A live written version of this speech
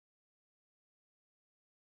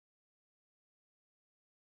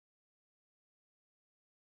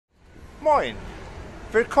Moin,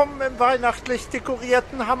 willkommen im weihnachtlich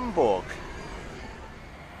dekorierten Hamburg.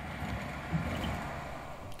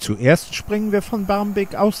 Zuerst springen wir von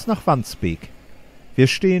Barmbek aus nach Wandsbek. Wir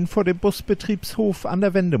stehen vor dem Busbetriebshof an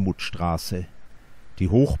der Wendemuthstraße. Die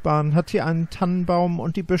Hochbahn hat hier einen Tannenbaum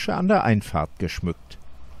und die Büsche an der Einfahrt geschmückt.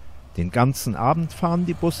 Den ganzen Abend fahren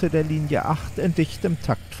die Busse der Linie 8 in dichtem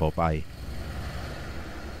Takt vorbei.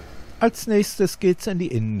 Als nächstes geht's in die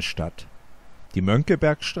Innenstadt. Die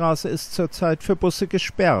Mönckebergstraße ist zurzeit für Busse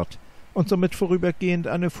gesperrt und somit vorübergehend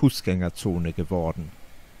eine Fußgängerzone geworden.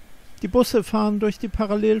 Die Busse fahren durch die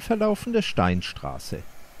parallel verlaufende Steinstraße.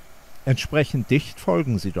 Entsprechend dicht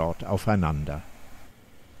folgen sie dort aufeinander.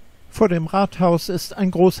 Vor dem Rathaus ist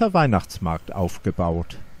ein großer Weihnachtsmarkt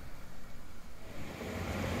aufgebaut.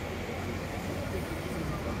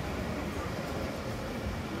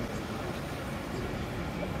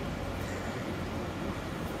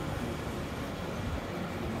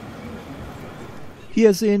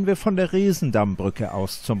 Hier sehen wir von der Reesendammbrücke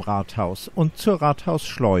aus zum Rathaus und zur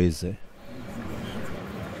Rathausschleuse.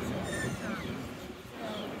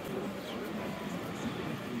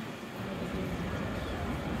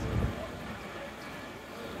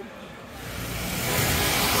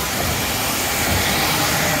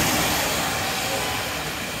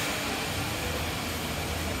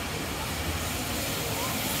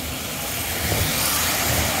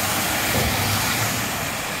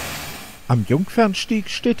 Am Jungfernstieg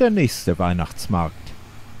steht der nächste Weihnachtsmarkt.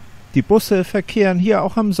 Die Busse verkehren hier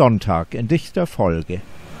auch am Sonntag in dichter Folge.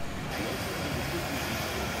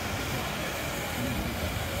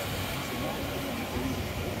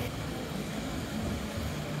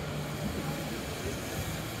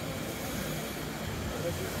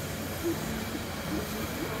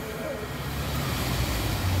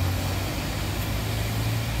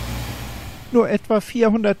 Nur etwa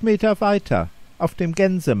 400 Meter weiter, auf dem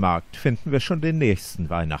Gänsemarkt, finden wir schon den nächsten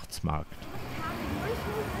Weihnachtsmarkt.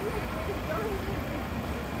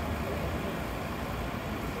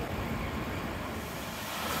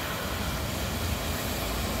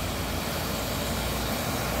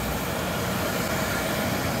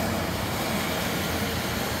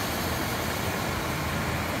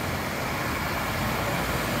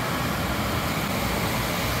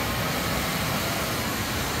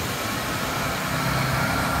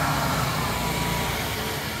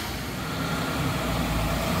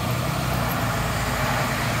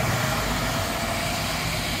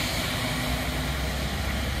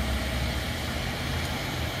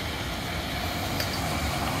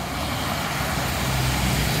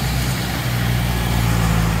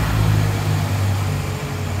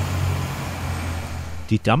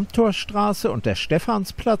 Die Dammtorstraße und der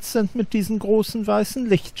Stephansplatz sind mit diesen großen weißen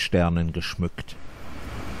Lichtsternen geschmückt.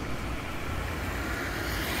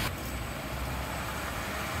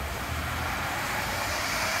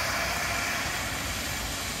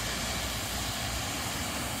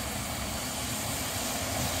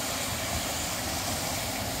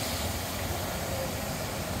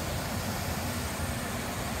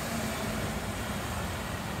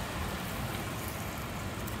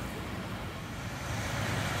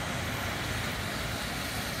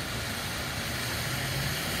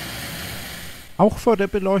 Auch vor der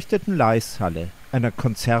beleuchteten Leishalle, einer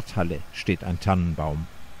Konzerthalle, steht ein Tannenbaum.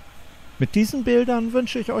 Mit diesen Bildern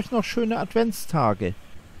wünsche ich euch noch schöne Adventstage,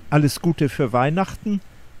 alles Gute für Weihnachten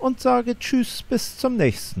und sage Tschüss bis zum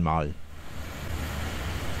nächsten Mal.